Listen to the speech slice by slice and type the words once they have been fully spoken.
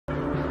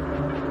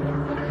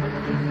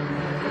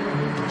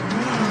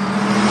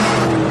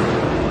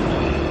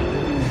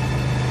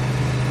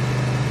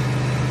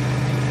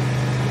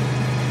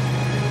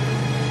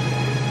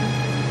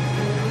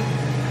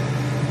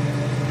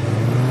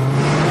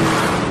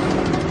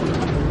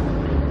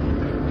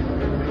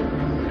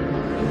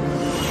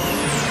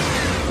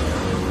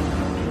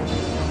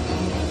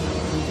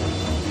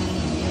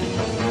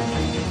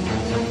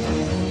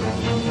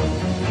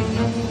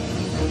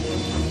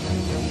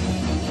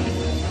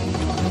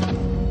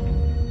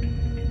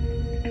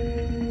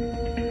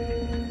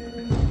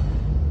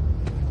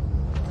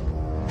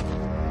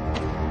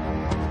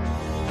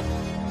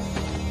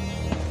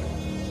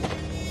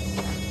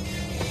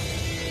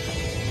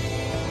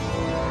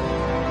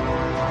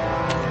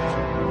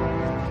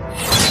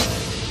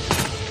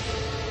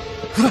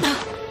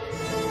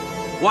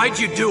Why'd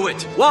you do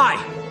it?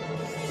 Why?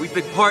 We've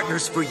been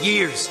partners for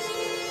years.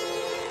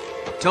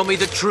 Tell me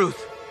the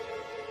truth.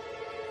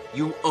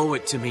 You owe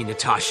it to me,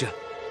 Natasha.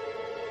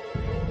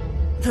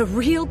 The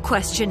real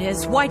question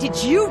is, why did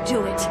you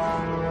do it?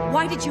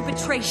 Why did you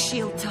betray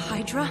S.H.I.E.L.D. to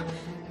Hydra?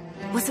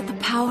 Was it the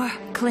power,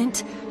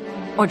 Clint?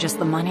 Or just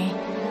the money?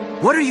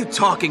 What are you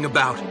talking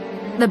about?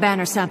 The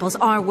banner samples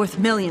are worth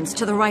millions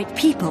to the right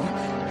people,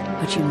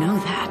 but you know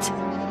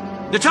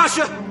that.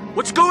 Natasha!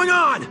 What's going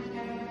on?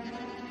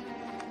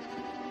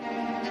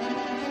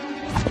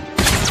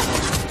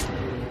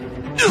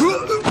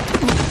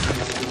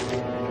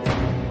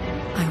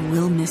 I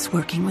will miss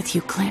working with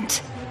you,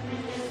 Clint.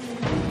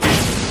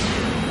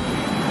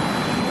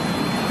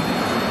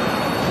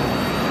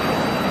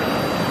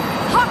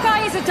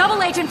 Hawkeye is a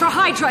double agent for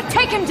Hydra!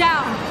 Take him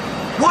down!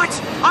 What?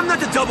 I'm not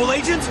the double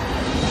agent!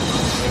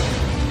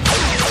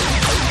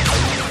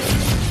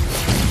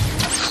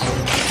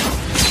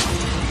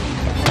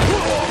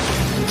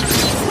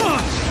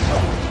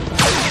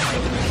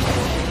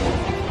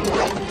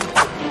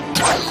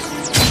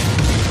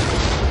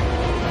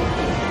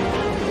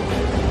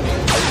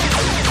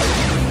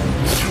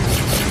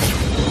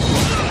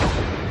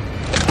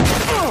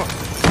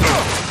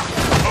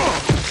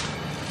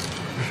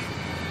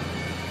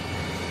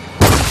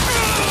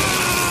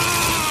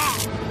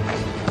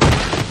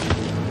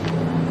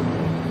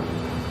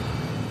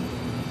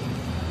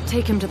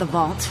 Take him to the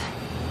vault.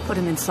 Put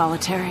him in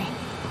solitary.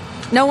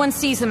 No one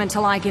sees him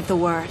until I give the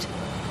word.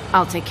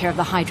 I'll take care of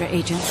the Hydra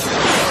agents.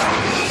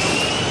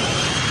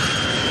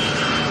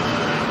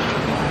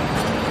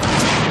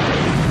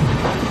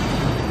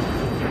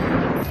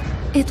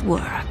 It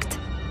worked.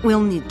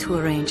 We'll need to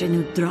arrange a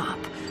new drop.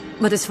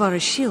 But as far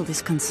as S.H.I.E.L.D.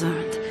 is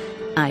concerned,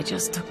 I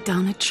just took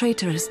down a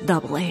traitorous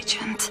double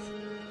agent.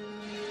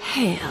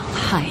 Hail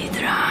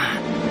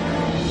Hydra.